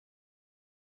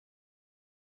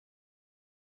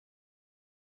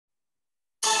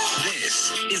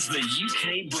This is the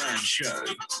UK Brand Show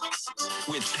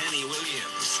with Penny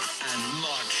Williams and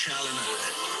Mark Challoner.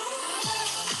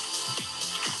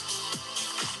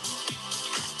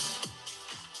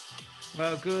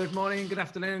 Well, good morning, good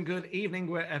afternoon, good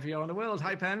evening, wherever you are in the world.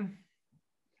 Hi, Pen.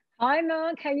 Hi,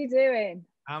 Mark. How you doing?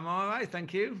 I'm all right,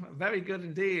 thank you. Very good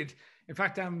indeed. In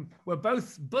fact, we're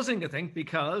both buzzing, I think,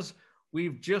 because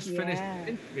we've just finished an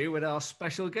interview with our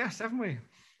special guest, haven't we?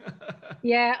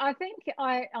 Yeah, I think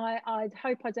I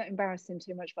hope I don't embarrass him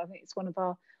too much, but I think it's one of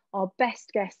our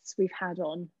best guests we've had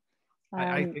on.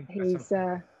 I think he's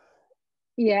the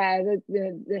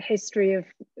history of,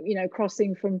 you know,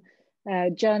 crossing from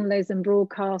journalism,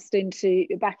 broadcast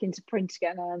back into print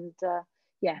again, and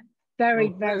very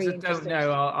interesting. Don't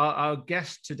know, our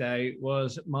guest today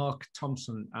was Mark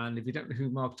Thompson, and if you don't know who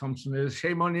Mark Thompson is,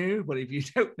 shame on you. But if you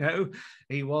don't know,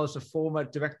 he was a former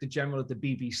Director General of the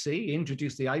BBC. He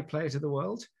introduced the iPlayer to the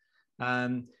world.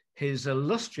 His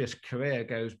illustrious career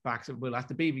goes back to, well, at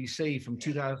the BBC from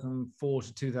 2004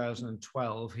 to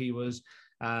 2012. He was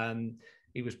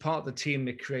part of the team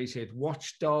that created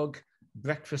Watchdog,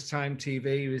 Breakfast Time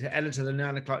TV. He was editor of the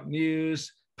 9 o'clock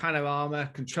news, Panorama,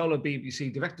 controller of BBC,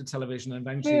 director of television, and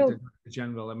eventually the Director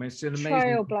General. I mean, it's an amazing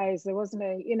trailblazer, wasn't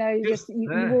he? You know, you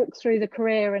walk through the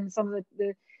career and some of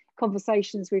the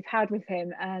conversations we've had with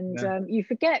him, and you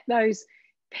forget those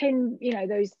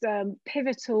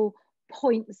pivotal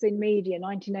points in media.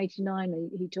 1989,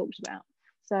 he talked about.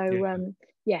 So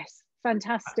yes.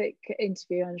 Fantastic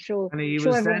interview, I'm sure. And he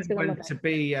was then going to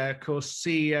be, of course,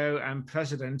 CEO and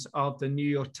president of the New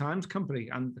York Times company.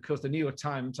 And because the New York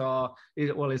Times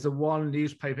is the one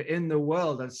newspaper in the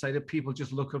world, I'd say, that people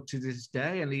just look up to this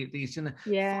day. And he's done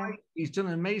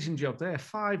an amazing job there.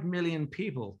 5 million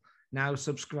people now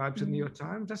subscribe to the New York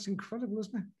Times. That's incredible,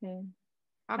 isn't it? Yeah.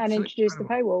 And introduced the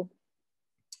paywall.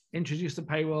 Introduced the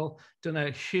paywall, done a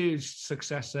huge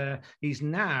success there. He's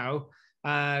now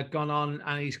gone on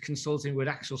and he's consulting with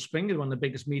Axel Springer, one of the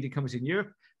biggest media companies in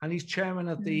Europe, and he's chairman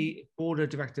of the board of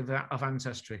directors of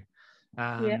Ancestry.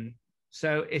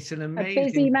 So it's an amazing, a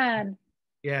busy man.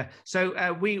 Yeah.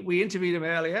 So we interviewed him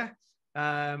earlier.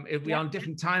 We're on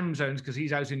different time zones because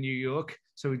he's out in New York.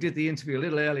 So we did the interview a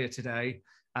little earlier today.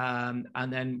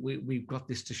 And then we've got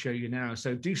this to show you now.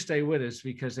 So do stay with us,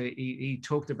 because he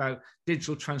talked about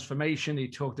digital transformation. He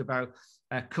talked about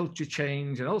culture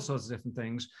change and all sorts of different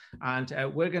things. And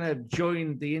we're going to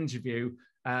join the interview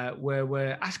where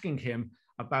we're asking him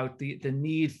about the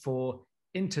need for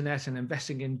internet and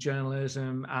investing in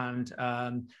journalism. And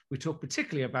we talk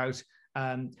particularly about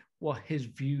what his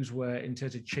views were in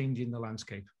terms of changing the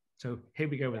landscape. So here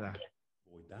we go with that.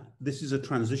 This is a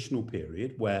transitional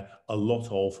period where a lot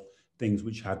of things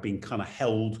which have been kind of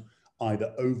held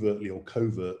either overtly or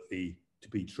covertly to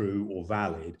be true or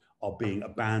valid are being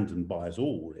abandoned by us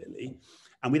all, really.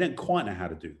 And we don't quite know how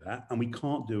to do that. And we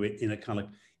can't do it in a kind of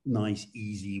nice,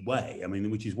 easy way. I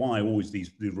mean, which is why always the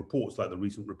reports, like the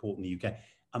recent report in the UK,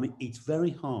 I mean, it's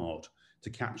very hard to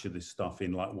capture this stuff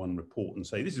in like one report and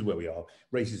say, this is where we are.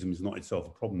 Racism is not itself a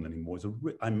problem anymore. It's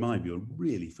in my view, a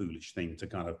really foolish thing to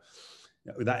kind of,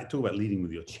 talk about leading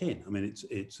with your chin. I mean,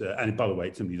 it's and by the way,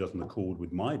 it simply doesn't accord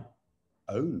with my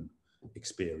own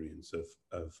experience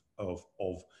of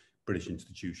British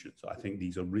institutions. I think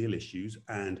these are real issues.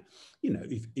 And, you know,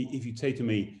 if you say to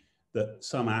me that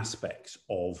some aspects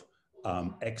of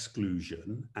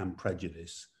exclusion and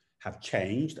prejudice have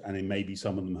changed, and then maybe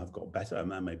some of them have got better,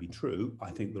 and that may be true, I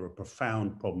think there are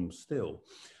profound problems still.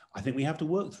 I think we have to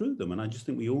work through them. And I just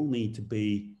think we all need to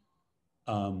be,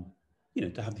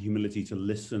 to have the humility to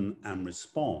listen and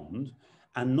respond,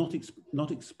 and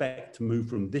not expect to move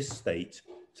from this state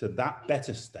to that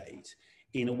better state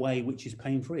in a way which is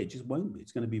pain-free. It just won't be.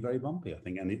 It's going to be very bumpy, I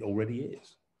think, and it already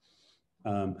is.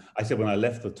 I said when I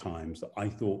left the Times that I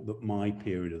thought that my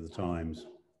period of the Times,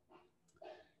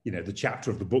 the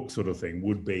chapter of the book sort of thing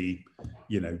would be,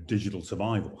 digital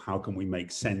survival. How can we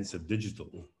make sense of digital?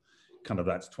 Kind of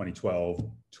that's 2012,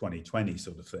 2020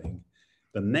 sort of thing.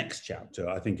 The next chapter,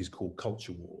 I think, is called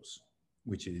Culture Wars,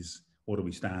 which is, what do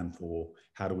we stand for?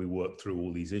 How do we work through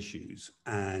all these issues?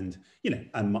 And,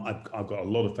 and I've got a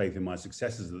lot of faith in my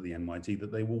successors at the NYT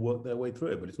that they will work their way through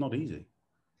it, but it's not easy.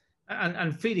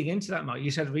 And feeding into that, Mark,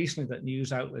 you said recently that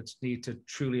news outlets need to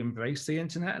truly embrace the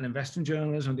internet and invest in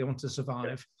journalism. They want to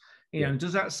survive. Yeah. And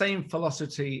does that same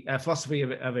philosophy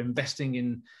of investing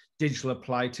in digital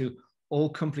apply to all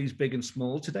companies, big and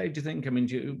small, today? Do you think? I mean,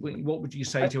 what would you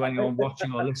say to anyone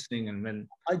watching or listening? And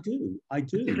I do.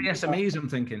 Particularly SMEs, I'm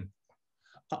thinking.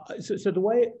 So the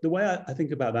way I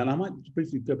think about that, and I might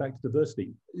briefly go back to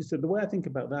diversity. So the way I think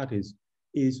about that is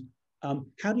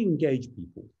how do you engage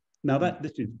people? Now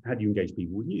this is how do you engage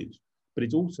people with news, but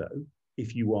it's also,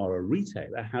 if you are a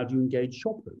retailer, how do you engage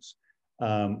shoppers?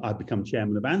 I've become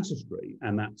chairman of Ancestry,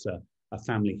 and that's a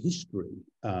family history.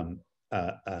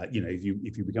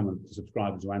 If you become a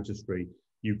subscriber to Ancestry,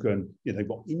 you can, they've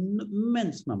got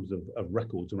immense numbers of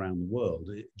records around the world,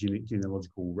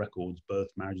 genealogical records,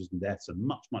 births, marriages and deaths, and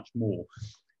much, much more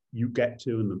you get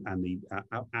to, and the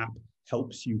app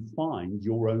helps you find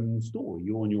your own story,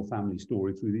 your and your family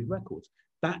story through these records.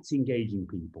 That's engaging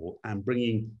people and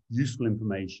bringing useful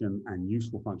information and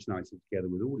useful functionality together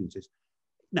with audiences.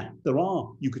 Now,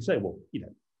 you could say, well,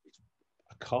 it's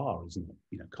a car, isn't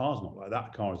it? Car's not like that.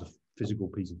 A car is a physical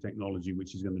piece of technology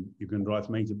which is you're going to drive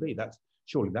from A to B.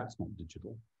 Surely that's not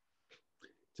digital.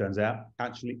 Turns out,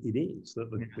 actually, it is. That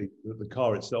the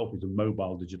car itself is a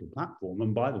mobile digital platform.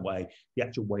 And by the way, the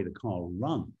actual way the car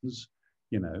runs, is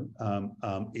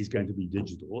going to be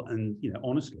digital. And,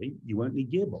 honestly, you won't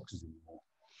need gearboxes anymore.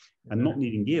 And not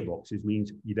needing gearboxes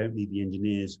means you don't need the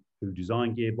engineers who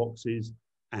design gearboxes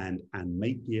and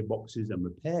make gearboxes and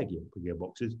repair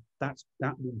gearboxes. That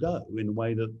will go in the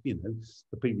way that,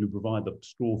 the people who provide the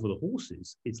straw for the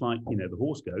horses, it's like, the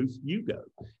horse goes, you go,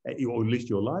 or at least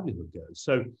your livelihood goes.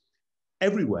 So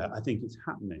everywhere, I think it's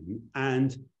happening.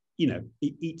 And,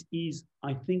 it is,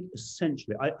 I think,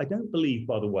 essentially, I don't believe,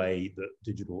 by the way, that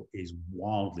digital is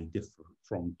wildly different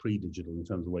from pre-digital in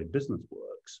terms of the way business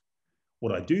works.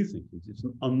 What I do think is it's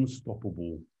an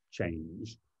unstoppable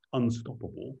change,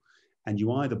 unstoppable. And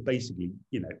you either basically,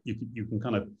 you can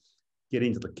kind of get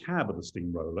into the cab of the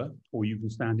steamroller, or you can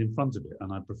stand in front of it.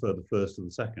 And I prefer the first to the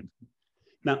second.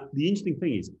 Now, the interesting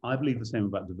thing is, I believe the same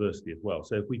about diversity as well.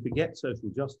 So if we forget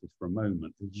social justice for a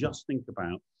moment and just think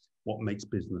about what makes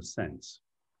business sense,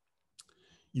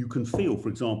 you can feel, for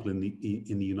example, in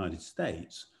the United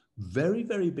States, very,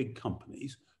 very big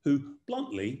companies who,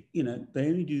 bluntly, they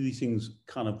only do these things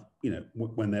kind of,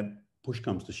 when their push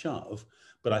comes to shove.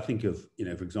 But I think of,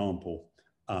 for example,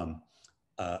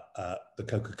 the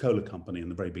Coca-Cola company and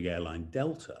the very big airline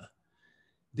Delta.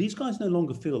 These guys no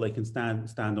longer feel they can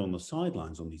stand on the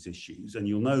sidelines on these issues. And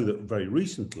you'll know that very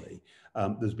recently,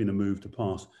 there's been a move to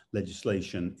pass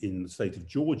legislation in the state of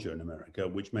Georgia in America,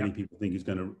 which many people think is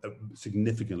going to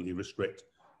significantly restrict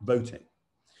voting.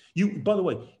 By the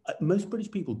way, most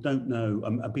British people don't know,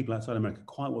 and people outside America,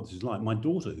 quite what this is like. My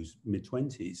daughter, who's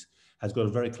mid-20s, has got a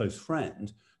very close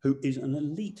friend who is an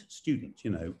elite student,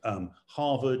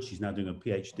 Harvard. She's now doing a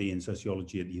PhD in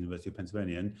sociology at the University of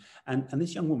Pennsylvania. And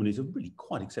this young woman is a really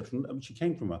quite exceptional. I mean, she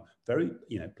came from a very,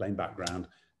 plain background.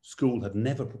 School had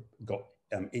never got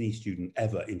any student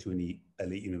ever into any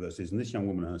elite universities. And this young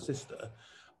woman and her sister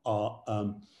are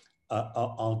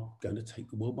going to take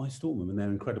the world by storm. I mean,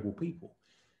 they're incredible people.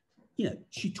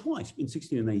 She twice, in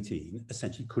 16 and 18,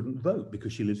 essentially couldn't vote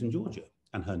because she lives in Georgia.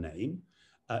 And her name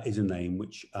is a name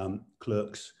which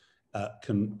clerks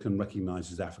can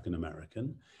recognize as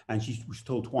African-American. And she was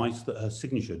told twice that her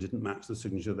signature didn't match the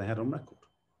signature they had on record.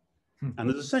 And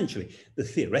there's essentially,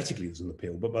 theoretically there's an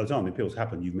appeal, but by the time the appeals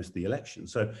happen, you've missed the election.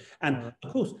 So, and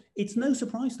of course, it's no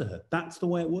surprise to her. That's the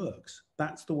way it works.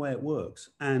 That's the way it works.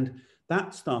 And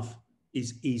that stuff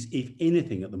is if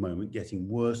anything at the moment, getting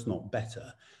worse, not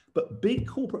better. But big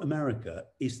corporate America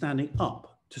is standing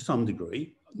up to some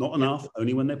degree, not enough,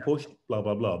 only when they're pushed, blah,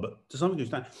 blah, blah. But to some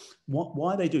degree,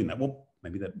 why are they doing that? Well,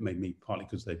 maybe partly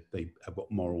because they have got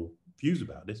moral views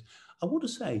about this. I want to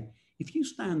say, if you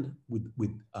stand with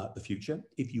the future,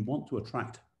 if you want to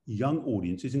attract young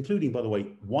audiences, including, by the way,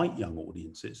 white young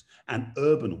audiences and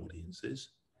urban audiences,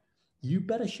 you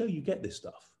better show you get this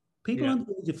stuff. People under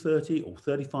the age of 30 or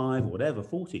 35 or whatever,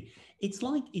 40, it's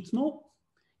like, it's not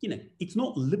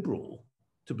liberal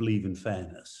to believe in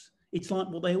fairness. It's like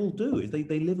what they all do is they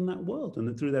live in that world,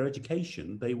 and through their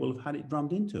education, they will have had it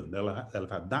drummed into them. They'll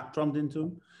have had that drummed into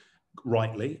them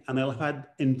rightly, and they'll have had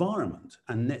environment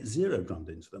and net zero drummed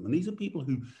into them. And these are people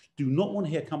who do not want to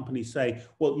hear companies say,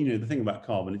 well, the thing about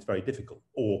carbon, it's very difficult.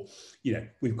 Or,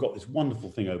 we've got this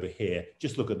wonderful thing over here.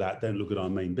 Just look at that. Don't look at our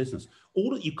main business.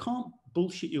 You can't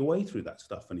bullshit your way through that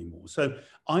stuff anymore. So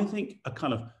I think a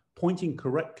kind of pointing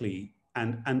correctly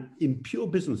and in pure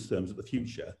business terms at the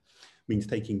future means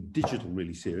taking digital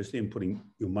really seriously and putting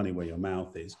your money where your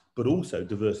mouth is, but also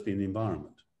diversity in the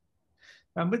environment.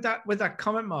 And with that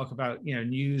comment, Mark, about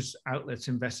news outlets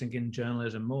investing in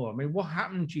journalism more, I mean, what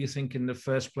happened, do you think, in the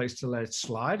first place to let it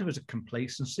slide? Was it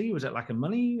complacency? Was it lack of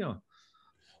money? Or?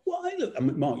 Well,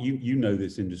 Mark, you know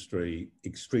this industry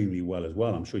extremely well as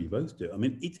well. I'm sure you both do. I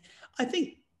mean, I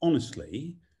think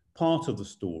honestly, part of the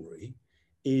story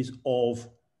is of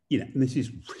and this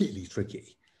is really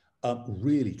tricky,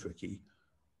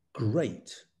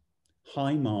 great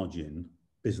high margin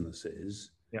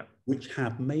businesses which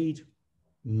have made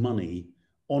money,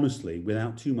 honestly,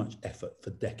 without too much effort for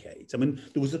decades. I mean,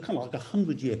 there was a kind of like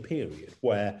 100-year period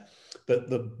where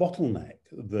the bottleneck,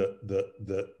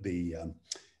 the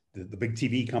big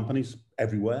TV companies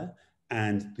everywhere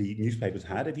and the newspapers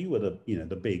had, if you were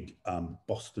the big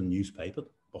Boston newspaper,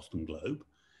 Boston Globe,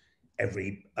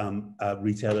 every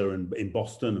retailer in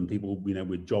Boston and people,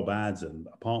 with job ads and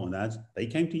apartment ads, they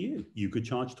came to you. You could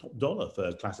charge top dollar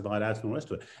for classified ads and all the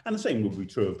rest of it. And the same would be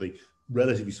true of the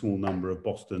relatively small number of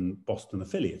Boston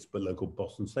affiliates, but local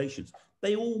Boston stations.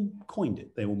 They all coined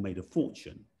it. They all made a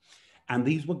fortune. And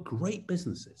these were great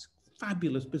businesses,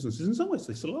 fabulous businesses. In some ways,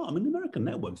 they still are. I mean, the American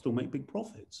networks still make big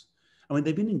profits. I mean,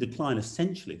 they've been in decline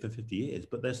essentially for 50 years,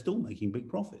 but they're still making big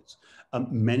profits.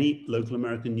 Many local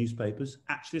American newspapers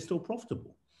actually are still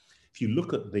profitable. If you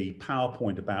look at the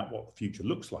PowerPoint about what the future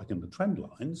looks like and the trend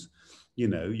lines, you're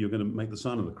going to make the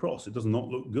sign of the cross. It does not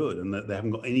look good, and they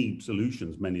haven't got any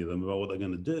solutions, many of them, about what they're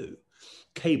going to do.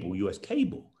 Cable, US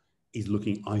cable, is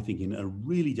looking, I think, in a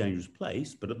really dangerous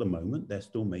place, but at the moment, they're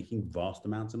still making vast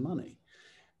amounts of money.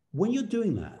 When you're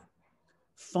doing that,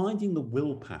 finding the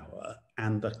willpower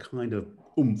and the kind of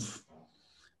oomph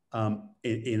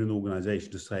in an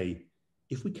organization to say,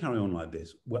 if we carry on like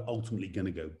this, we're ultimately going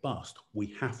to go bust.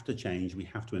 We have to change. We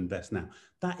have to invest now.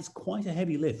 That is quite a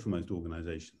heavy lift for most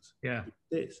organizations. Yeah.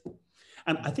 It is.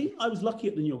 And I think I was lucky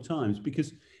at the New York Times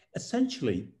because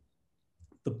essentially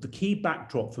the key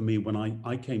backdrop for me when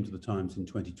I came to the Times in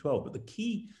 2012, but the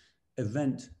key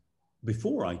event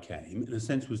before I came, in a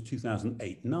sense, was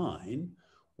 2008-9,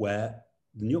 where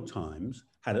the New York Times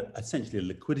had essentially a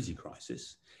liquidity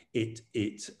crisis. Its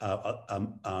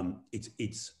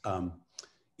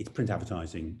print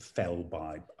advertising fell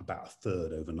by about a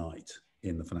third overnight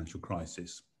in the financial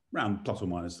crisis, around plus or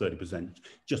minus 30%,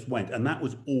 just went. And that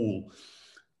was all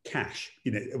cash.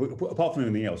 Apart from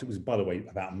anything else, it was, by the way,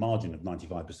 about a margin of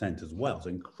 95% as well. So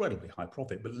incredibly high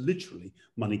profit, but literally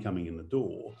money coming in the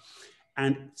door.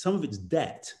 And some of its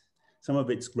debt, some of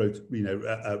its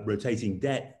rotating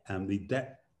debt and the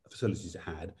debt facilities it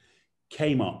had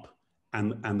came up,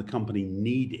 and the company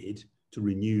needed to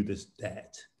renew this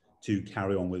debt to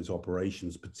carry on with its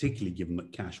operations, particularly given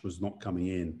that cash was not coming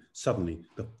in. Suddenly,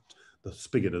 the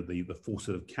spigot of the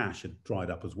faucet of cash had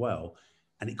dried up as well,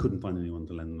 and it couldn't find anyone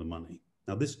to lend them the money.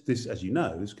 Now, this, as you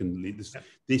know, this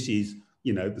is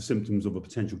the symptoms of a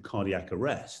potential cardiac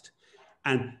arrest.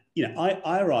 And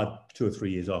I arrived 2 or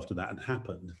 3 years after that had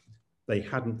happened. They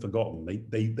hadn't forgotten.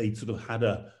 They sort of had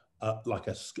a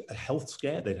health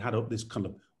scare. They'd had this kind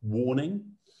of warning.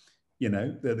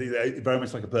 They very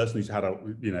much like a person who's had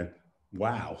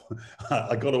wow,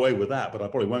 I got away with that, but I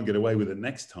probably won't get away with it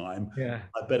next time. Yeah,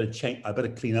 I better change. I better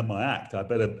clean up my act. I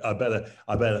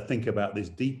better think about this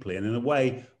deeply. And in a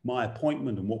way, my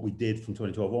appointment and what we did from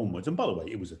 2012 onwards, and by the way,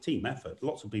 it was a team effort,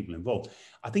 lots of people involved.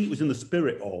 I think it was in the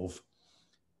spirit of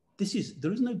there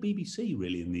is no BBC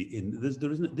really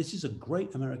this is a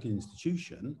great American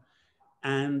institution,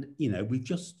 and we've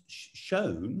just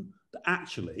shown that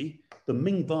actually the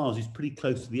Ming vase is pretty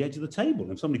close to the edge of the table.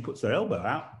 And if somebody puts their elbow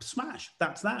out, smash,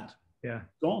 that's that. Yeah,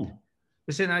 gone.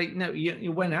 Listen,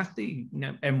 when at the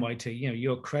NYT,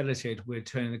 you're credited with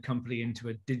turning the company into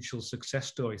a digital success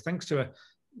story, thanks to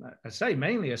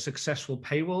mainly a successful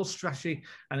paywall strategy,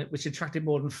 and which attracted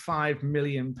more than 5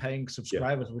 million paying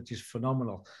subscribers, which is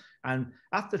phenomenal. And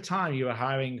at the time, you were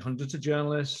hiring hundreds of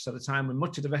journalists at a time when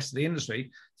much of the rest of the industry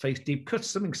faced deep cuts,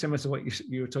 something similar to what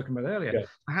you were talking about earlier.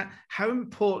 Yeah. How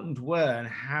important were and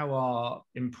how are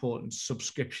important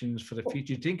subscriptions for the future?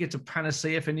 Do you think it's a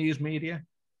panacea for news media?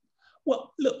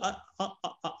 Well, look,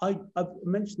 I've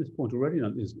mentioned this point already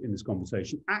in this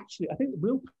conversation. Actually, I think the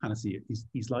real panacea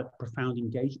is like profound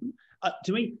engagement.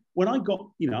 To me, when I got,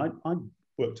 I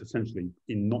worked essentially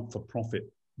in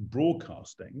not-for-profit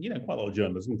broadcasting, quite a lot of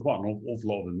journalism, quite an awful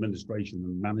lot of administration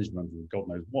and management and God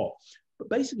knows what, but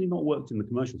basically not worked in the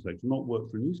commercial sector, not worked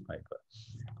for a newspaper.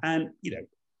 And,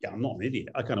 I'm not an idiot.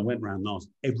 I kind of went around and asked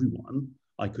everyone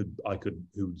I could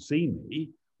who would see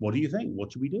me, what do you think?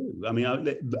 What should we do? I mean,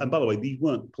 and by the way, these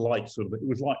weren't polite it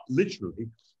was like literally,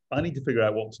 I need to figure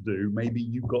out what to do. Maybe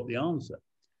you've got the answer.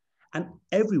 And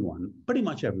pretty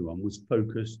much everyone was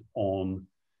focused on,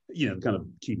 kind of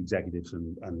chief executives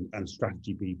and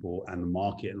strategy people and the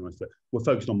market and the rest of it. We're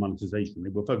focused on monetization.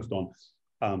 We're focused on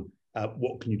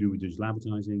what can you do with digital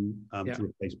advertising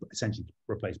to essentially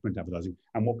replace print advertising,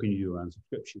 and what can you do around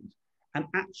subscriptions. And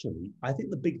actually, I think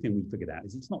the big thing we figured out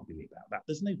is it's not really about that.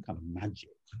 There's no kind of magic.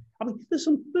 I mean, there's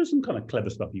some kind of clever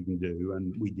stuff you can do,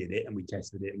 and we did it, and we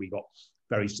tested it, and we got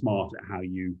very smart at how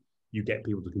you get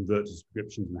people to convert to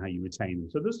subscriptions and how you retain them.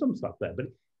 So there's some stuff there, but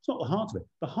It's not the heart of it.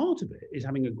 The heart of it is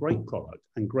having a great product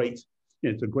and great,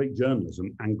 it's a great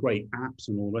journalism and great apps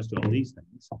and all the rest of it on these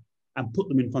things, and put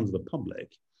them in front of the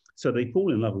public so they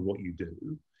fall in love with what you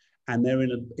do. And they're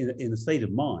in a state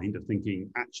of mind of thinking,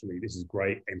 actually, this is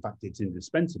great. In fact, it's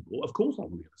indispensable. Of course, I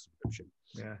want to get a subscription.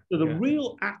 Yeah. So the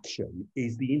real action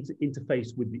is the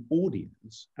interface with the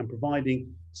audience and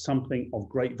providing something of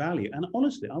great value. And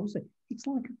honestly, I would say it's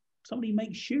like somebody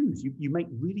makes shoes. You make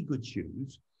really good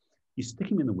shoes. You stick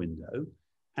them in the window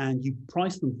and you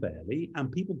price them fairly, and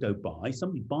people go buy.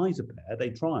 Somebody buys a pair,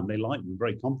 they try them, they like them,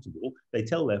 very comfortable. They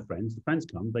tell their friends, the friends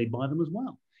come, they buy them as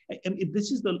well. And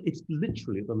it's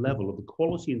literally at the level of the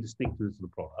quality and distinctiveness of the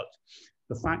product,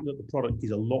 the fact that the product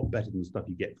is a lot better than the stuff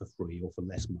you get for free or for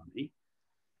less money.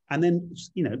 And then,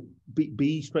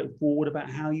 be straightforward about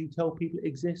how you tell people it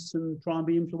exists and try and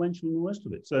be influential and the rest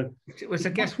of it. So,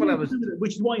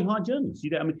 which is why you hire journalists.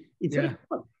 Instead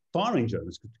of firing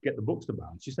journalists to get the books to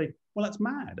balance, you say, well, that's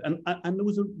mad. And there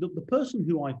was the person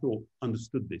who I thought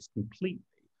understood this completely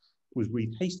was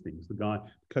Reed Hastings, the guy,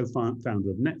 co-founder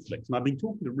of Netflix. And I've been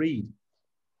talking to Reed.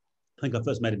 I think I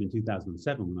first met him in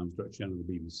 2007 when I was director general of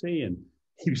the BBC, and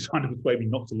he was trying to persuade me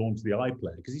not to launch the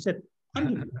iPlayer because he said,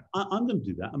 I'm going to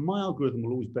do that, and my algorithm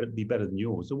will always be better than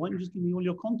yours. So why don't you just give me all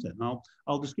your content, and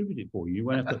I'll distribute it for you. You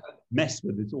won't have to mess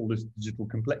with all this digital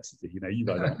complexity. You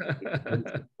guys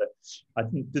aren't. I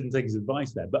didn't take his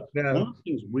advice there. But one of the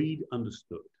things Reed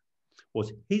understood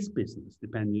was his business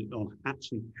depended on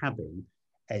actually having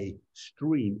a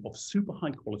stream of super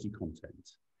high quality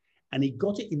content. And he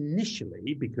got it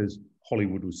initially because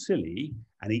Hollywood was silly,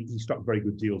 and he struck very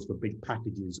good deals for big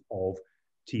packages of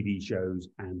TV shows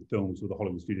and films with the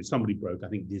Hollywood studios. Somebody broke, I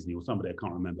think Disney or somebody, I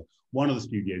can't remember. One of the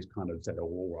studios kind of said, oh,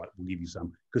 all right, we'll give you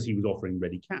some, because he was offering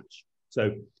ready cash.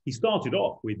 So he started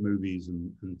off with movies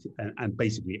and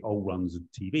basically old runs of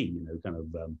TV, kind of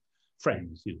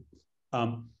Friends.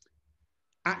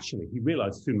 Actually, he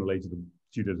realized sooner or later the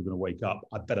studios are going to wake up.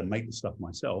 I better make the stuff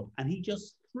myself. And he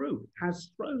just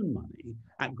has thrown money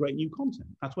at great new content.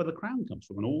 That's where The Crown comes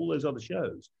from and all those other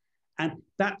shows. And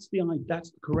that's the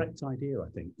correct idea, I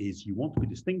think, is you want to be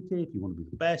distinctive, you want to be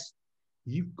the best,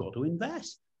 you've got to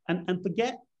invest and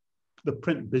forget the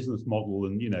print business model.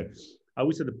 And, I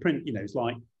always say the print, it's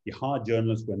like you hire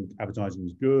journalists when advertising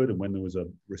was good, and when there was a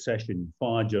recession, you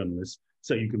fire journalists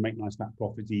so you can make nice fat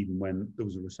profits even when there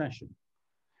was a recession.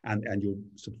 And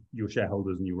your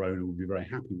shareholders and your owner will be very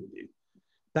happy with you.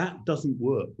 That doesn't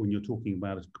work when you're talking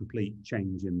about a complete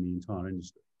change in the entire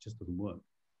industry. It just doesn't work.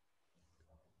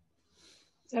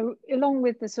 So along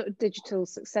with the sort of digital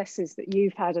successes that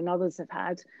you've had and others have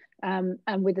had,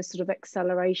 and with the sort of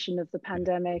acceleration of the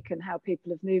pandemic and how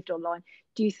people have moved online,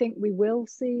 do you think we will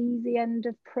see the end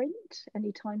of print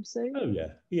anytime soon? Oh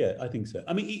yeah, I think so.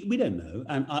 I mean, we don't know,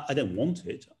 and I don't want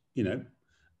it. I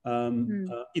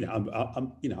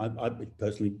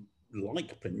personally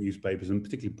like print newspapers and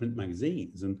particularly print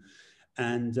magazines,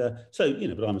 and so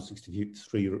but I'm a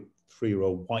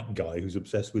 63-year-old white guy who's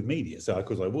obsessed with media, so of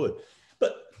course I would.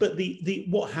 But the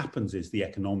what happens is the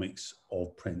economics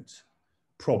of print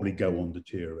probably go on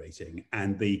deteriorating,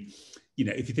 and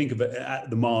if you think of it at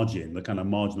the margin, the kind of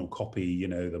marginal copy,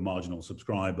 the marginal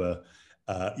subscriber,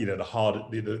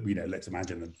 let's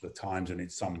imagine the Times, and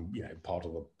it's some part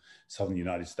of the southern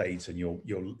United States, and your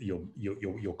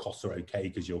costs are okay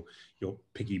because you're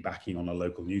piggybacking on a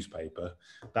local newspaper.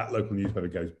 That local newspaper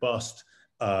goes bust.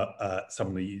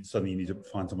 Suddenly you need to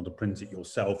find someone to print it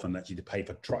yourself, and actually to pay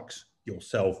for trucks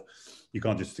yourself. You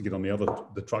can't just stick it on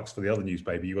the trucks for the other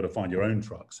newspaper. You've got to find your own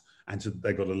trucks, and so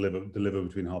they've got to deliver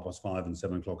between 5:30 and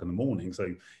 7 o'clock in the morning. So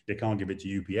you can't give it to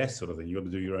UPS sort of thing. You've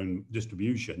got to do your own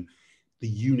distribution. The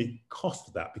unit cost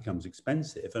of that becomes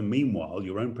expensive, and meanwhile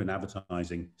your own print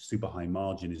advertising super high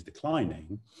margin is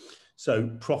declining. So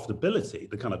profitability,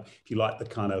 the kind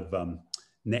of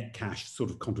net cash sort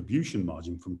of contribution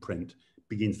margin from print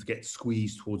begins to get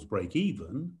squeezed towards break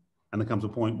even. And there comes a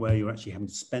point where you're actually having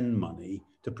to spend money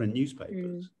to print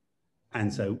newspapers.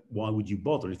 And so why would you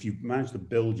bother? If you've managed to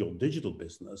build your digital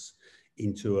business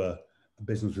into a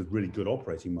business with really good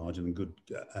operating margin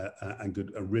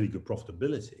and really good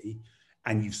profitability,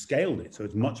 and you've scaled it so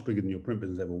it's much bigger than your print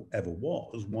business ever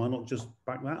was, why not just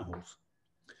back that horse?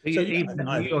 Even the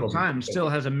New York Times still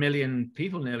has 1 million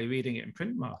people nearly reading it in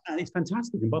print, Mark. And it's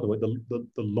fantastic. And by the way, the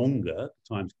longer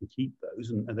Times can keep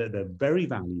those, and they're very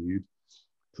valued.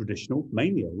 Traditional,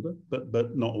 mainly older,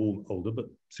 but not all older, but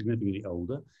significantly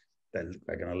older. They're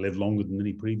going to live longer than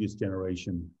any previous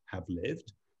generation have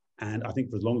lived. And I think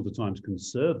for as long as the Times can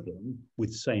serve them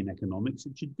with sane economics,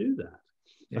 it should do that.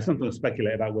 Yeah. I sometimes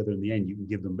speculate about whether in the end you can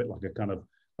give them a bit like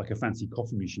a fancy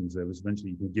coffee machine service.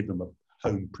 Eventually you can give them a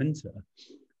home printer.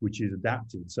 which is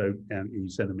adapted. So you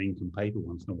send them ink and paper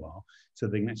once in a while, so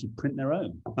they can actually print their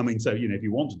own. I mean, so, you know, if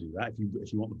you want to do that,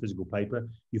 if you want the physical paper,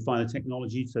 you find a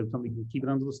technology so somebody can keep it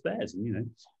under the stairs, and, you know,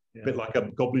 a bit like a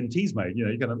goblin tea's made. You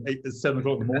know, you're going to at 7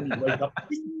 o'clock in the morning, you wake up,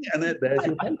 and there's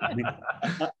your paper. I mean,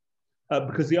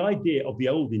 because the idea of the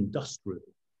old industrial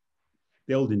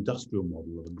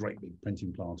model of a great big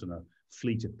printing plant and a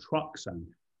fleet of trucks and,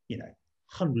 you know,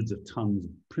 hundreds of tons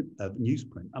of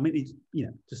newsprint. I mean, it's, you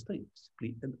know, just think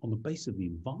on the basis of the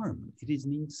environment, it is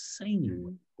an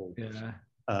insanely wonderful. Yeah.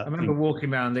 I remember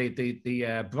walking around the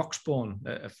Broxbourne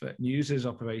News's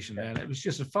operation there, and it was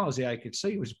just as far as the eye could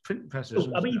see, it was print presses.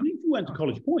 I mean, if you went to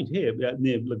College Point here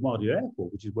near LaGuardia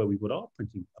Airport, which is where we put our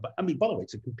printing. I mean, by the way,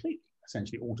 it's a completely,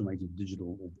 essentially automated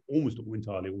digital, or almost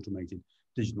entirely automated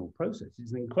digital process.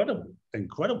 It's an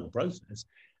incredible process,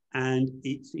 and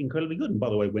it's incredibly good. And by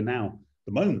the way, we're now,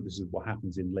 the moment, this is what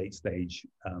happens in late stage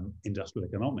industrial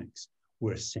economics,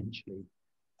 we're essentially,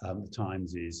 the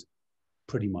Times is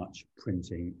pretty much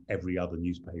printing every other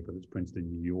newspaper that's printed in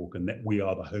New York, and that we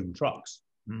are the home trucks,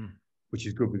 which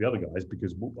is good for the other guys,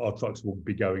 because our trucks will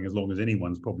be going as long as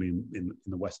anyone's probably in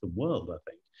the Western world, I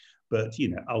think. But, you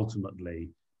know, ultimately,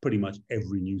 pretty much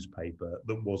every newspaper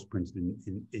that was printed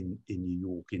in New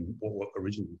York, in what were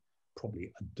originally probably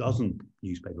a dozen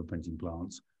newspaper printing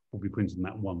plants, will be printed in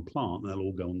that one plant, and they'll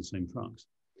all go on the same trucks.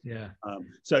 Yeah.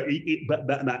 So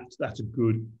that's a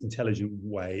good, intelligent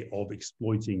way of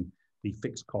exploiting the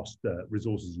fixed cost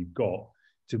resources you've got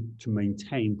to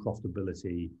maintain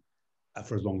profitability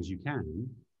for as long as you can.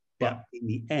 But in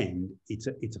the end, it's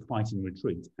a fighting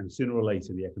retreat, and sooner or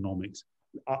later, the economics,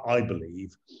 I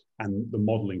believe, and the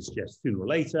modelling suggests sooner or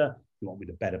later. If you want me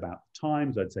to bet about the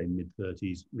Times, I'd say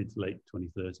mid-30s, mid to late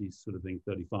 2030s, sort of thing,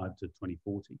 35 to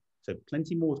 2040. So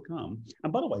plenty more to come.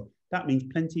 And by the way, that means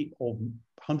plenty of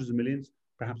hundreds of millions,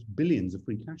 perhaps billions of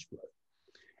free cash flow.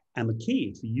 And the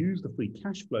key is to use the free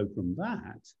cash flow from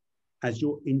that as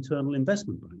your internal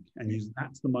investment bank, and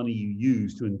that's the money you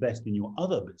use to invest in your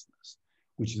other business,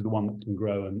 which is the one that can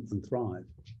grow and thrive.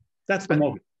 That's the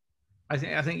model.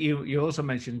 I think you also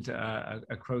mentioned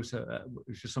a quote,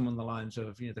 which is something on the lines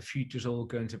of, you know, the future's all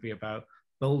going to be about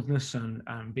boldness and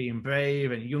being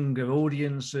brave and younger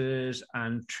audiences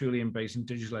and truly embracing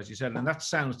digital, as you said. And that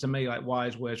sounds to me like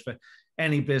wise words for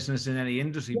any business in any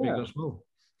industry, big or small.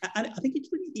 And I think it's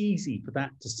really easy for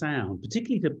that to sound,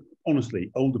 particularly to, honestly,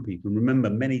 older people. And remember,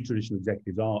 many traditional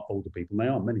executives are older people. And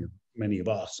they are, many of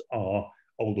us are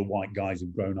older white guys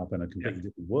who've grown up in a completely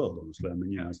different world, honestly. I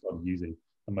mean, you know, I started using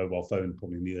a mobile phone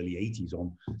probably in the early 80s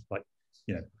on, like,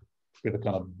 you know, with a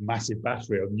kind of massive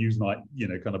battery of Newsnight, you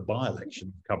know, kind of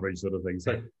by-election coverage sort of thing.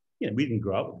 So, you know, we didn't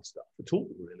grow up with this stuff at all,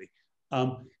 really.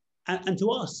 And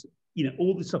to us, you know,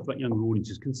 all this stuff about younger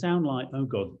audiences can sound like, oh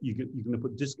God, you're going to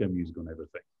put disco music on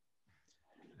everything.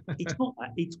 It's not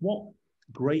that. It's what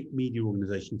great media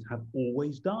organizations have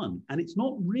always done. And it's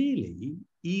not really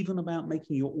even about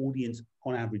making your audience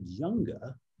on average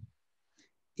younger.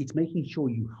 It's making sure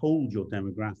you hold your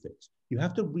demographics. You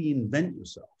have to reinvent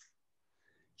yourself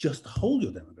just to hold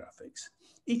your demographics.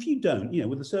 If you don't, you know,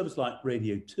 with a service like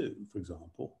Radio 2, for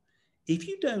example, if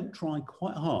you don't try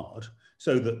quite hard,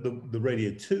 so that the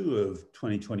Radio 2 of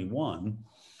 2021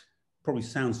 probably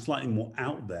sounds slightly more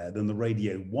out there than the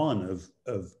Radio 1 of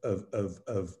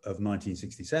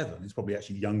 1967. It's probably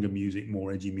actually younger music,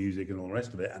 more edgy music and all the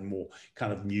rest of it, and more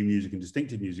kind of new music and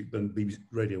distinctive music than BBC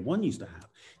Radio 1 used to have.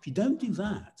 If you don't do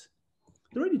that,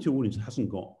 the Radio 2 audience hasn't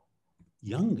got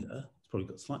younger, it's probably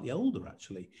got slightly older,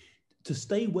 actually. To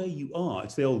stay where you are,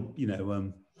 it's the old, you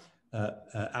know,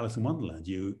 Alice in Wonderland,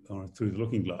 you are through the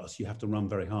looking glass, you have to run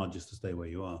very hard just to stay where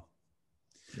you are.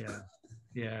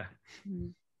 Yeah.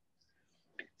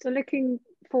 So looking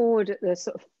forward at the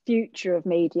sort of future of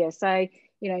media, say,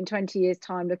 you know, in 20 years'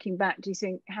 time, looking back, do you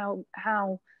think how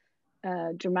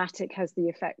dramatic has the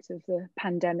effect of the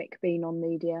pandemic been on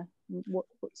media?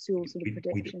 What's your sort of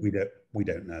prediction? We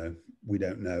don't know. We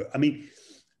don't know. I mean,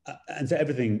 and so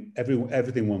everything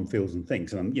one feels and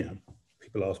thinks, and I'm, you know,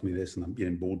 people ask me this, and I'm, you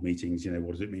know, in board meetings, you know,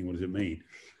 what does it mean? What does it mean?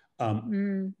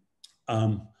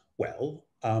 Well,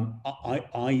 I'm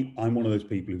one of those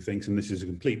people who thinks, and this is a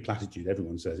complete platitude,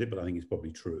 everyone says it, but I think it's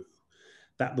probably true,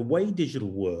 that the way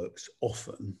digital works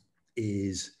often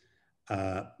is,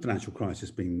 financial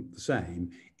crisis being the same,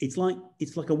 it's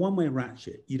like a one-way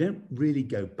ratchet. You don't really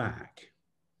go back.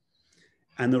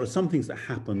 And there are some things that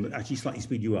happen that actually slightly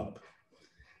speed you up.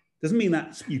 Doesn't mean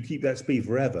that you keep that speed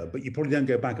forever, but you probably don't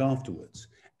go back afterwards.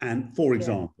 And for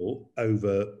example,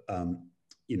 over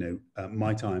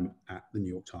my time at the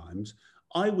New York Times,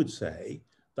 I would say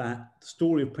that the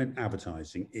story of print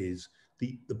advertising is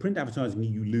the print advertising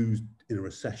you lose in a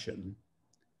recession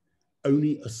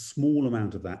only a small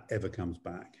amount of that ever comes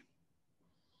back.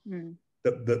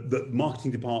 The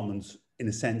marketing departments, in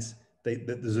a sense,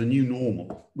 there's a new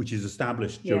normal which is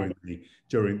established during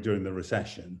the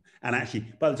recession, and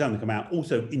actually by the time they come out,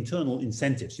 also internal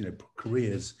incentives,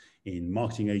 careers in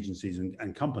marketing agencies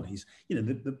and companies,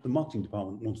 the marketing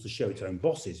department wants to show its own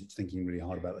bosses it's thinking really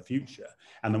hard about the future,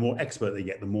 and the more expert they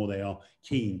get, the more they are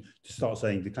keen to start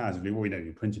saying declaratively, well, we don't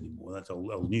need print anymore, that's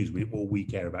old news, all we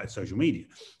care about is social media.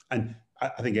 And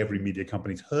I think every media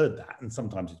company's heard that, and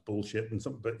sometimes it's bullshit,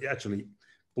 but actually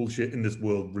bullshit in this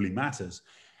world really matters.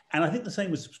 And I think the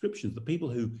same with subscriptions. The people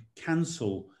who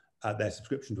cancel their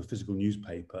subscription to a physical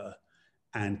newspaper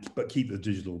but keep the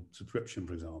digital subscription,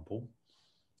 for example,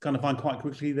 kind of find quite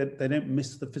quickly that they don't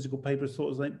miss the physical paper as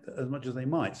much as they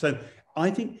might. So I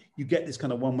think you get this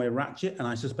kind of one-way ratchet, and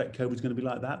I suspect COVID's going to be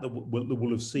like that. That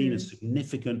we'll have seen a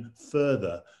significant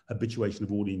further habituation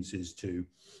of audiences to,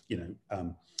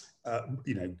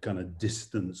 kind of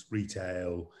distance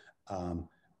retail,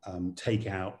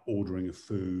 takeout, ordering of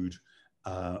food,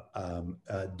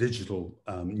 digital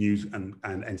news and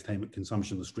entertainment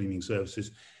consumption, the streaming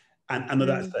services, and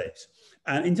that stays.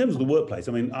 And in terms of the workplace,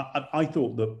 I mean, I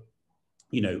thought that,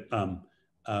 inside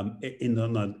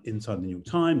the New York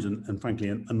Times and frankly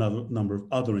another number of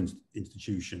other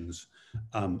institutions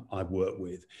I've worked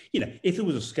with, if there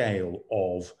was a scale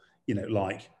of,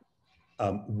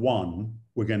 one,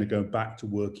 we're going to go back to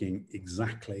working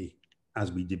exactly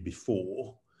as we did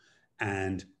before,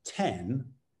 and 10,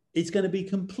 it's going to be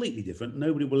completely different.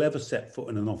 Nobody will ever set foot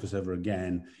in an office ever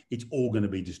again. It's all going to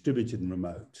be distributed and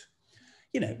remote.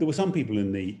 There were some people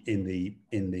in the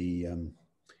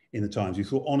Times who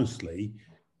thought, honestly,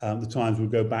 the Times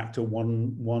would go back to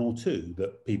one or two,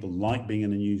 that people like being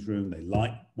in a newsroom, they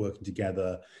like working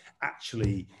together.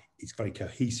 Actually, it's very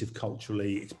cohesive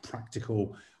culturally, it's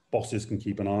practical, bosses can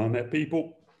keep an eye on their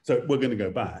people. So we're going to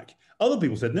go back. Other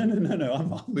people said, no,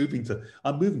 I'm moving to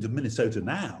Minnesota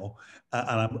now, and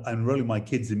I'm enrolling my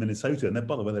kids in Minnesota. And then,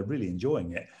 by the way, they're really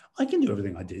enjoying it. I can do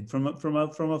everything I did from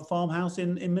a farmhouse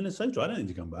in Minnesota. I don't need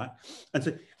to come back. And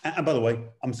so, and by the way,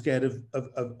 I'm scared of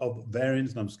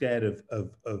variants, and I'm scared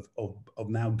of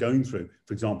now going through,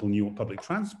 for example, New York public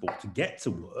transport to get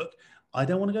to work. I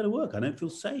don't want to go to work. I don't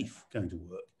feel safe going to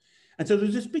work. And so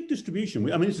there's this big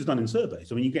distribution. I mean, this is done in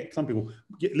surveys. I mean, you get some people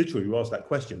literally you ask that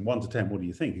question, 1 to 10, what do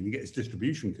you think? And you get this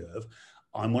distribution curve.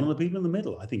 I'm one of the people in the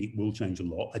middle. I think it will change a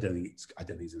lot. I don't think it's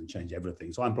going to change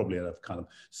everything. So I'm probably at a kind of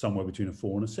somewhere between a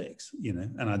 4 and a 6,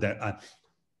 and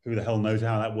who the hell knows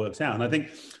how that works out. And I think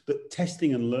that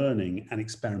testing and learning and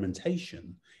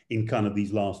experimentation in kind of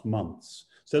these last months.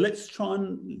 So let's try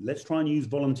and use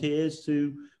volunteers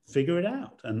to figure it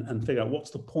out and figure out what's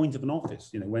the point of an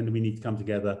office. When do we need to come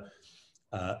together?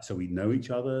 So we know each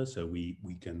other, so we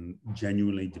can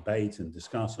genuinely debate and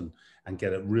discuss and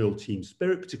get a real team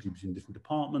spirit, particularly between different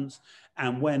departments.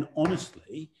 And when,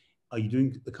 honestly, are you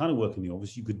doing the kind of work in the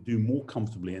office you could do more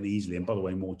comfortably and easily, and by the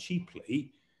way, more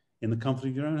cheaply, in the comfort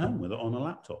of your own home, whether on a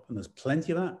laptop? And there's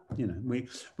plenty of that.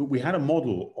 We had a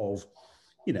model of,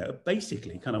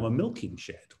 basically kind of a milking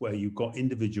shed where you've got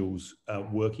individuals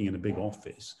working in a big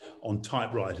office on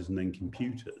typewriters and then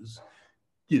computers,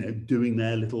 doing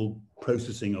their little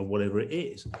processing of whatever it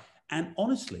is. And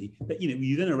honestly, that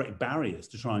you then erect barriers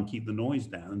to try and keep the noise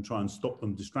down and try and stop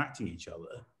them distracting each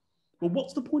other. Well,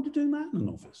 what's the point of doing that in an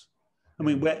office? I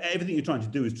mean, where everything you're trying to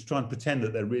do is to try and pretend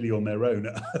that they're really on their own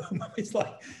at home. It's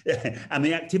like, and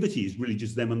the activity is really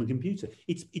just them on the computer.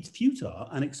 It's futile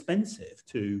and expensive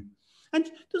to, and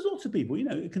there's lots of people,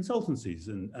 consultancies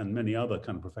and many other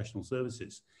kind of professional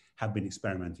services have been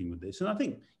experimenting with this. And I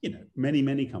think,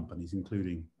 many companies,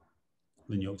 including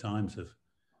the New York Times, have,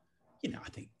 I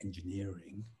think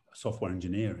software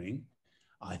engineering,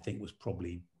 I think was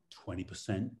probably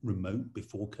 20% remote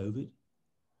before COVID.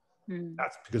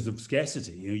 That's because of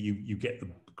scarcity. You get the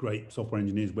great software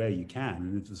engineers where you can.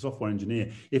 And if the software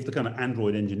engineer, if the kind of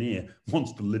Android engineer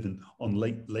wants to live on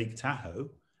Lake Tahoe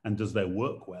and does their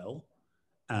work well,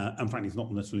 and frankly, it's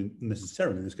not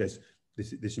necessarily in this case,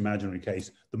 this imaginary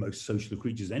case, the most social of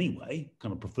creatures anyway,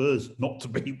 kind of prefers not to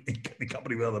be in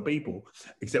company with other people,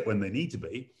 except when they need to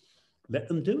be, let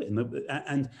them do it.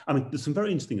 And I mean, there's some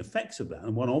very interesting effects of that.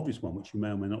 And one obvious one, which you may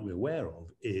or may not be aware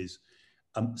of, is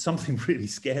something really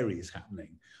scary is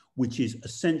happening, which is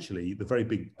essentially the very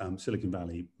big Silicon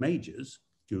Valley majors,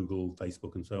 Google,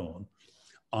 Facebook, and so on,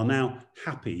 are now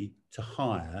happy to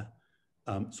hire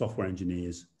software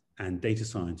engineers and data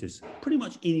scientists pretty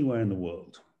much anywhere in the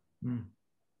world.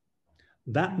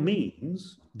 That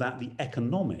means that the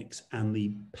economics and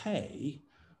the pay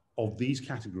of these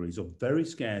categories of very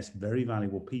scarce, very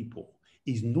valuable people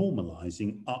is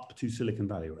normalizing up to Silicon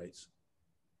Valley rates.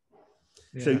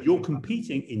 Yeah. So you're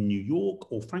competing in New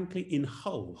York or frankly in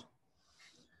Hull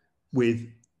with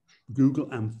Google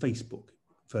and Facebook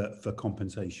for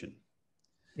compensation.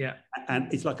 Yeah.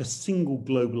 And it's like a single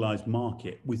globalized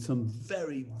market with some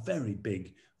very, very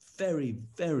big, very,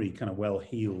 very kind of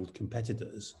well-heeled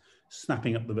competitors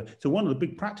snapping up the... So one of the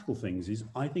big practical things is,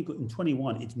 I think in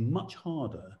 21, it's much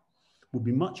harder, would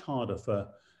be much harder for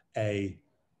a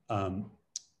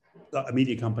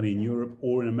media company in Europe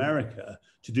or in America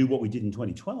to do what we did in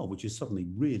 2012, which is suddenly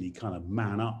really kind of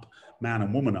man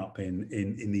and woman up in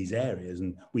these areas.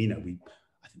 And I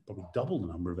think probably double the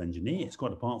number of engineers,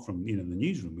 quite apart from, the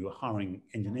newsroom. We were hiring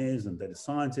engineers and data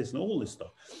scientists and all this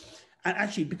stuff. And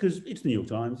actually, because it's the New York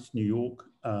Times, it's New York,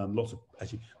 lots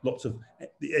of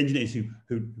the engineers who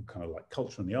kind of like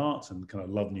culture and the arts and kind of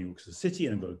love New York as a city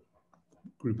and have got a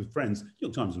group of friends. New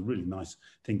York Times is a really nice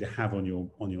thing to have on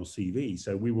your CV.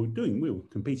 So we were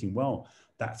competing well.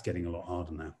 That's getting a lot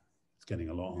harder now. It's getting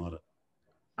a lot harder.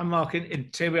 And Mark,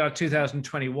 here we are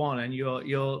 2021, and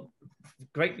you're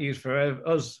great news for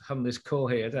us on this call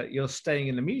here that you're staying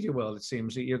in the media world. It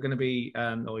seems that you're going to be,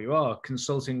 or you are,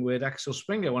 consulting with Axel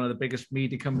Springer, one of the biggest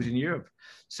media companies in Europe.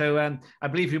 So I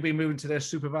believe you'll be moving to their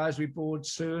supervisory board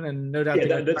soon, and no doubt.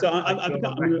 Yeah,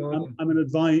 I'm an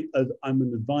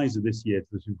advisor this year to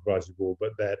the supervisory board,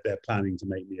 but they're planning to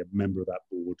make me a member of that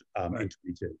board in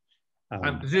 22.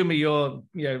 I'm presuming your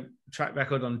track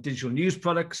record on digital news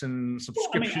products and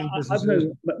subscription businesses. I've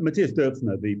known Matthias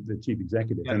Dörpfner, the chief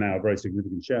executive, and now a very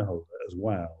significant shareholder as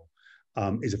well,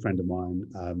 is a friend of mine.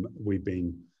 We've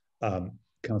been kind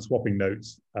of swapping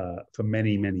notes for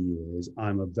many, many years.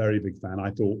 I'm a very big fan. I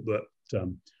thought that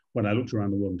when I looked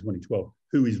around the world in 2012,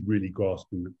 who is really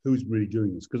grasping, who's really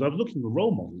doing this? Because I was looking for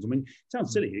role models. I mean, it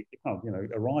sounds silly. You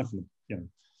can't, arrive from,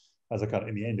 as a kind of,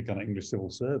 in the end, a kind of English civil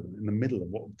servant in the middle of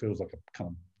what feels like a kind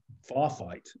of far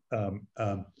fight.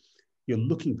 You're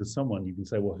looking for someone you can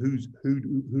say, well, who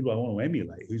do I want to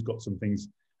emulate? Who's got some things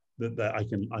that I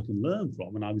can learn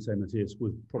from? And I would say Matthias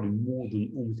was probably more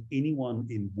than almost anyone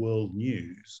in world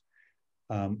news,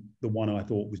 the one I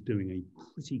thought was doing a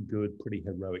pretty good, pretty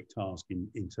heroic task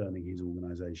in turning his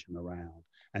organization around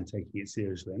and taking it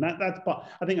seriously. And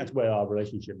I think that's where our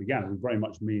relationship began. It was very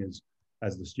much me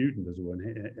as the student, as well,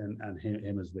 and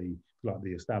him as the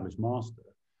established master.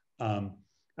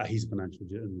 He's a financial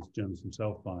journalist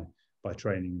himself by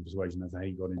training and persuasion. That's how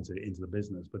he got into the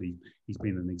business. But he's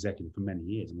been an executive for many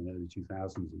years. I mean, early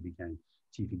 2000s, he became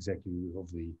chief executive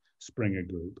of the Springer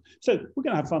Group. So we're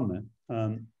going to have fun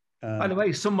there. By the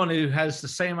way, someone who has the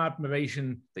same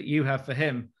admiration that you have for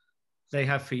him, they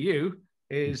have for you,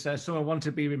 is someone want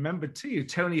to be remembered to you.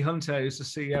 Tony Hunter is the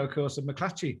CEO, of course, of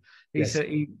McClatchy. Yes.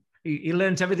 He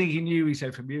learned everything he knew, he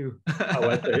said, from you.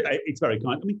 It's very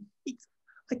kind. I mean,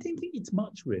 I don't think it's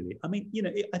much, really. I mean,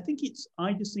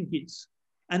 I just think it's,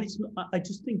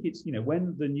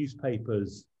 when the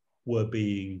newspapers were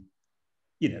being,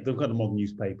 the kind of modern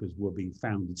newspapers were being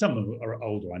founded. Some of them are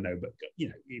older, I know, but,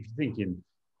 if you think in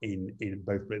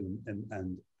both Britain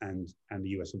and the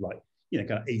US of kind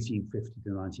of 1850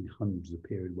 to 1900 is a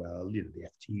period where, the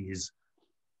FT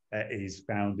is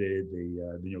founded,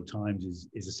 the New York Times is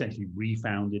essentially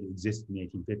refounded, exists in the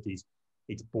 1850s.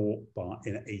 It's bought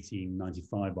in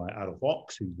 1895 by Adolf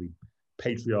Ochs, who's the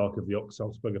patriarch of the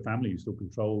Ochs-Sulzberger family, who still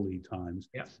control the Times.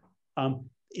 Yeah.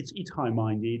 It's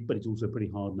high-minded, but it's also pretty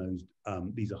hard-nosed.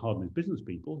 These are hard-nosed business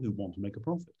people who want to make a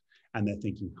profit, and they're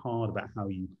thinking hard about how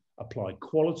you apply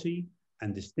quality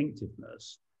and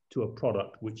distinctiveness to a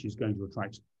product which is going to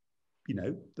attract,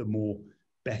 the more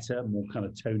kind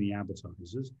of Tony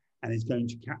advertisers, and is going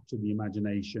to capture the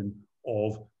imagination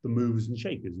of the movers and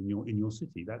shakers in your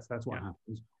city. That's what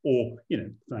happens. Or,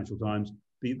 Financial Times,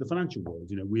 the financial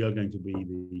world. We are going to be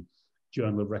the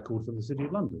journal of record for the City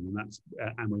of London,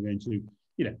 and we're going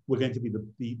to be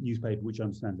the newspaper which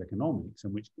understands economics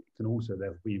and which can also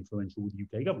therefore be influential with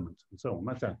UK government and so on.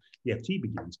 That's how the FT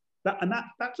begins.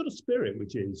 That sort of spirit,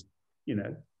 which is,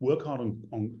 work hard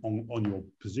on your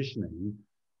positioning,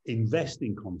 invest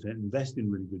in content, invest in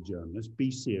really good journalists,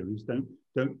 be serious, don't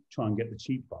try and get the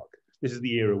cheap buck. This is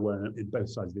the era where in both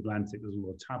sides of the Atlantic there's a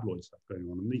lot of tabloid stuff going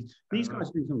on, and these guys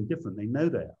are doing something different. They know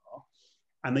they are,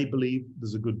 and they believe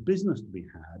there's a good business to be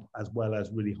had as well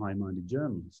as really high-minded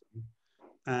journalism.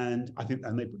 And I think,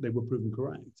 and they were proven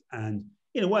correct. And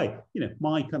in a way,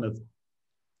 my kind of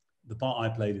the part I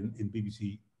played in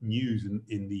BBC News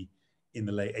in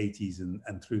the late 80s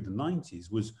and through the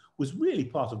 90s was really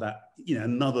part of that,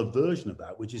 another version of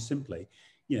that, which is simply,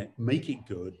 make it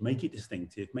good, make it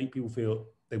distinctive, make people feel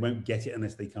they won't get it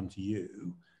unless they come to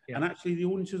you. Yeah. And actually the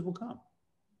audiences will come.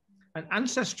 And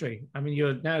Ancestry, I mean,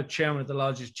 you're now chairman of the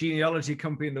largest genealogy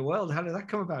company in the world. How did that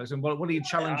come about? And what are you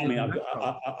challenging? I mean,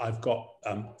 I've got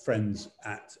friends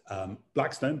at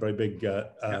Blackstone, very big,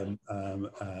 one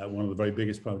of the very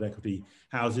biggest private equity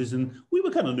houses, and we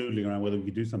were kind of noodling around whether we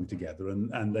could do something together.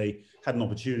 And they had an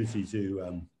opportunity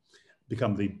to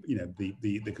become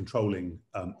the controlling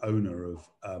owner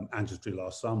of Ancestry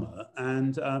last summer,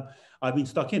 and I've been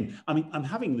stuck in. I mean, I'm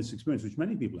having this experience, which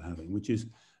many people are having, which is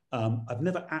I've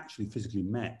never actually physically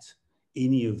met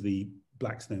any of the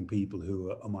Blackstone people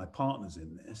who are my partners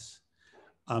in this.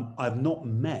 I've not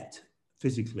met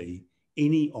physically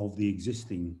any of the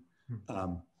existing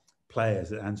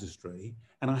players at Ancestry,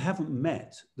 and I haven't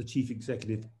met the chief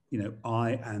executive.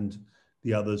 I and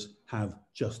the others have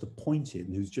just appointed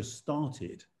and who's just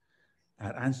started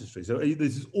at Ancestry. So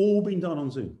this has all been done on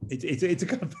Zoom. It's a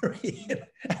kind of very,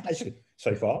 actually,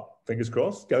 so far, fingers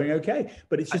crossed, going okay.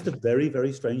 But it's just a very,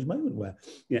 very strange moment where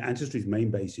Ancestry's main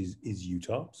base is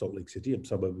Utah, Salt Lake City, a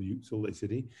suburb of Salt Lake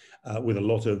City, with a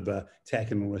lot of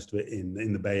tech and all the rest of it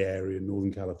in the Bay Area,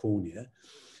 Northern California.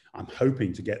 I'm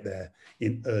hoping to get there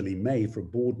in early May for a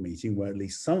board meeting where at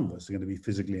least some of us are going to be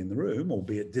physically in the room,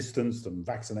 albeit distanced and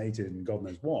vaccinated and God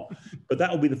knows what. But that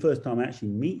will be the first time I actually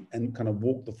meet and kind of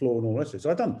walk the floor and all the rest of it. So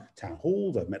I've done town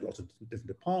halls, I've met lots of different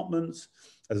departments.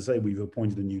 As I say, we've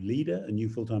appointed a new leader, a new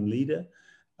full-time leader.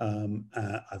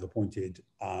 I've appointed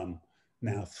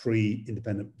now 3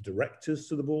 independent directors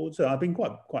to the board. So I've been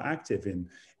quite active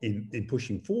in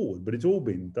pushing forward, but it's all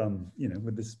been done,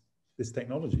 with this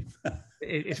technology.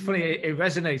 It's funny, it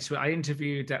resonates. I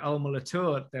interviewed Alma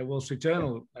Latour at the Wall Street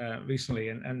Journal recently,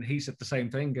 and he said the same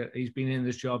thing. He's been in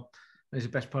this job, it's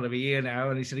the best part of a year now,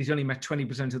 and he said he's only met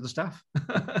 20% of the staff.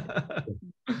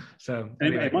 So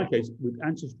anyway. In my case, with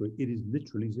Ancestry, it is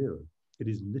literally zero. It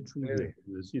is literally zero.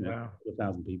 There's, wow.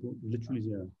 1,000 people, literally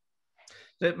zero.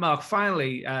 So, Mark,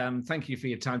 finally, thank you for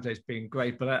your time today. It's been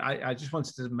great. But I just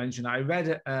wanted to mention, I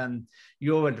read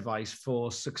your advice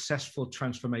for successful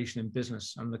transformation in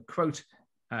business. And the quote,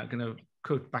 I'm going to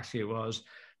quote back to you, was,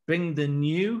 bring the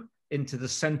new into the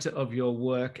center of your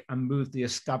work and move the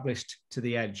established to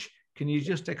the edge. Can you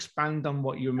just expand on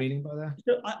what you're meaning by that?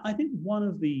 So I think one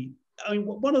of the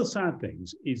sad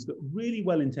things is that really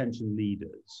well-intentioned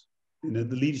leaders, the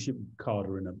leadership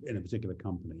cadre in a particular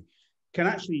company, can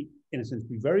actually, in a sense,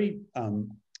 be very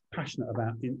passionate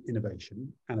about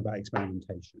innovation and about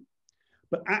experimentation.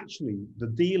 But actually, the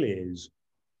deal is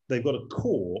they've got a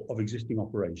core of existing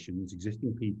operations,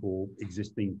 existing people,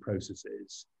 existing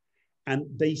processes, and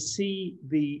they see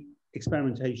the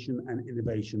experimentation and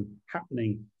innovation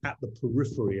happening at the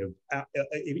periphery of,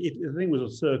 if the thing was a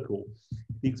circle,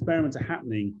 the experiments are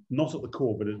happening not at the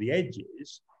core, but at the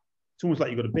edges. It's almost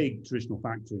like you've got a big traditional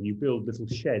factory and you build little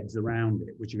sheds around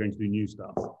it, which are going to do new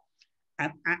stuff.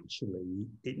 And actually,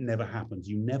 it never happens.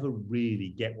 You never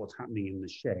really get what's happening in the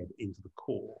shed into the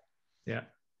core. Yeah.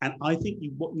 And I think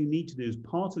what you need to do is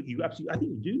part of you absolutely, I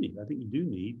think you do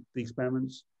need the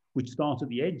experiments which start at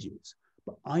the edges.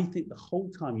 But I think the whole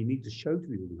time you need to show to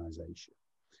the organization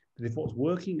that if what's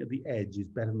working at the edge is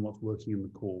better than what's working in the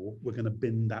core, we're going to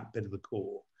bin that bit of the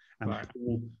core and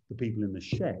pull the people in the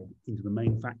shed into the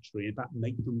main factory. In fact,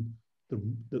 make them the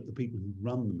people who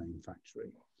run the main factory.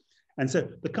 And so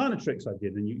the kind of tricks I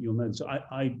did, and you'll know, so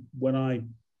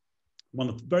one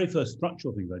of the very first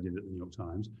structural things I did at the New York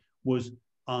Times was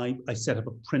I set up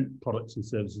a print products and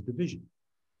services division.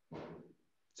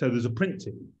 So there's a print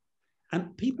team.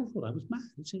 And people thought I was mad.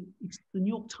 It's the New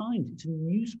York Times. It's a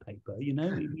newspaper, we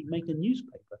make a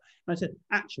newspaper. And I said,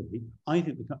 actually, I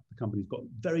think the company's got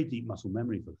very deep muscle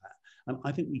memory for that. And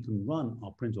I think we can run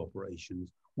our print operations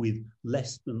with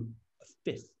less than a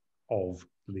fifth of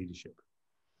the leadership.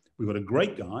 We've got a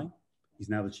great guy. He's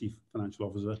now the chief financial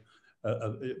officer,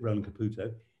 Roland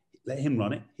Caputo. Let him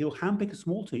run it. He'll handpick a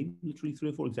small team, literally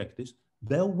 3 or 4 executives.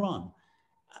 They'll run.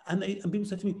 And people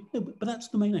said to me, no, but that's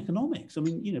the main economics. I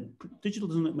mean, digital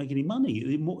doesn't make any money.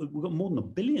 We've got more than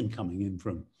 $1 billion coming in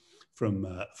from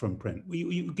print.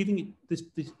 You're giving it this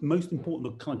most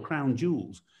important kind of crown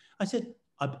jewels. I said,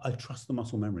 I trust the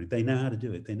muscle memory. They know how to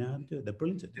do it. They're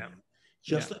brilliant at doing it.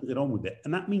 Just let them get on with it.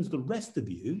 And that means the rest of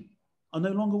you are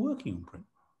no longer working on print.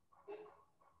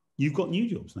 You've got new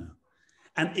jobs now.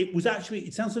 And it was actually,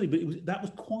 it sounds silly, but that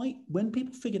was quite, when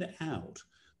people figured it out,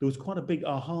 there was quite a big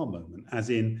aha moment, as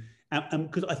in,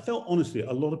 because I felt honestly,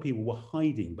 a lot of people were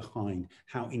hiding behind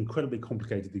how incredibly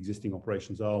complicated the existing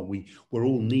operations are. We're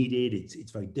all needed.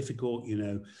 It's very difficult,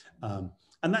 and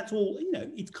that's all.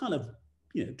 It's kind of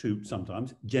true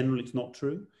sometimes. Generally, it's not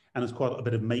true, and there's quite a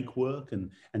bit of make work and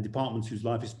departments whose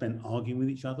life is spent arguing with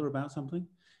each other about something.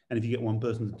 And if you get one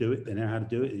person to do it, they know how to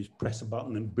do it. You just press a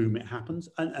button and boom, it happens.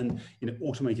 And you know,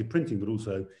 automated printing, but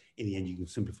also in the end, you can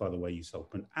simplify the way you sell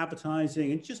print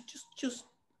advertising and just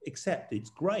accept it's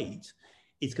great.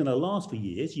 It's going to last for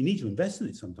years. You need to invest in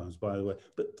it sometimes, by the way,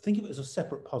 but think of it as a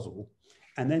separate puzzle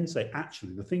and then say,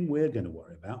 actually, the thing we're going to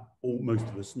worry about, or most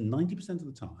of us, 90% of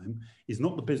the time, is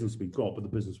not the business we've got, but the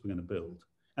business we're going to build.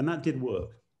 And that did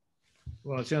work.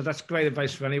 Well, you know, that's great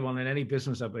advice for anyone in any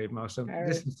business, I believe, Mark. So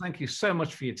listen, thank you so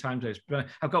much for your time today.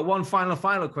 I've got one final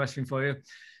question for you.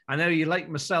 I know you, like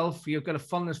myself, you've got a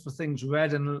fondness for things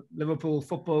red and Liverpool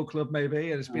Football Club,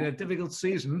 maybe, and it's been a difficult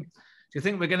season. Do you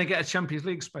think we're going to get a Champions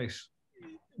League space?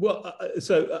 Well,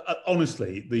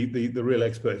 honestly, the real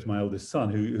expert is my eldest son,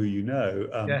 who you know,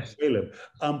 yes. Caleb.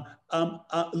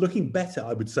 Looking better,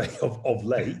 I would say, of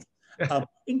late.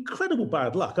 Incredible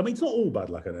bad luck. I mean, it's not all bad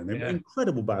luck, I don't think. Yeah.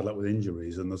 Incredible bad luck with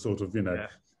injuries and the sort of, you know,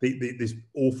 this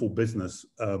awful business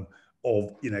of,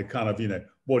 you know, kind of, you know,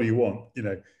 what do you want? You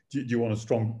know, do you want a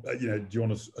strong, you know, do you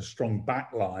want a strong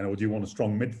back line or do you want a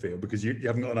strong midfield? Because you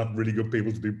haven't got enough really good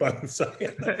people to do both. So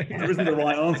there isn't the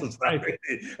right answer to that.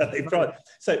 Really. They've tried.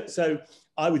 So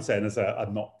I would say, and I say,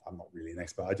 I'm not really an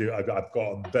expert. I've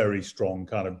got a very strong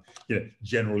kind of, you know,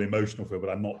 general emotional feel, but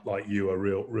I'm not like you, a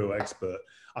real expert.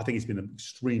 I think it's been an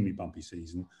extremely bumpy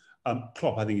season.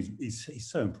 Klopp, I think he's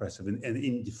so impressive, and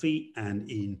in defeat and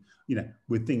in, you know,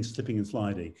 with things slipping and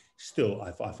sliding, still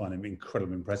I find him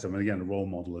incredibly impressive. And again, a role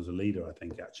model as a leader, I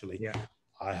think, actually. Yeah.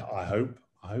 I hope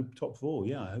top four.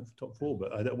 Yeah, I hope top four.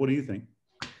 But what do you think?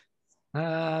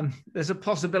 There's a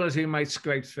possibility we might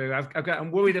scrape through.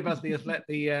 I'm worried about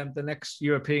the next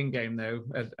European game though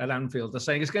at Anfield. They're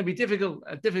saying it's going to be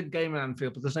a difficult game at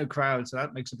Anfield, but there's no crowd, so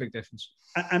that makes a big difference.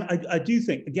 And I do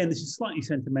think, again, this is slightly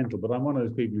sentimental, but I'm one of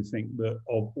those people who think that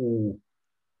of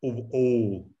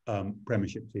all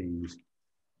Premiership teams,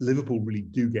 Liverpool really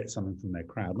do get something from their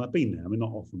crowd. And I've been there. I mean,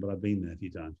 not often, but I've been there a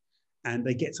few times. And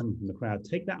they get something from the crowd.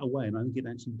 Take that away, and I think it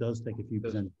actually does take a few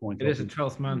percentage points. It is a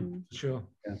 12th man, for sure.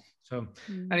 Yeah. So,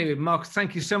 anyway, Mark,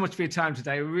 thank you so much for your time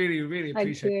today. Really, really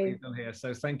appreciate what you've done here.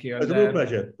 So, thank you. It's a real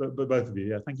pleasure, but both of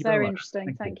you. Yeah, thank you very much. Very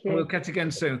interesting. Thank you. We'll catch you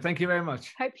again soon. Thank you very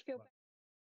much. Hope you feel better.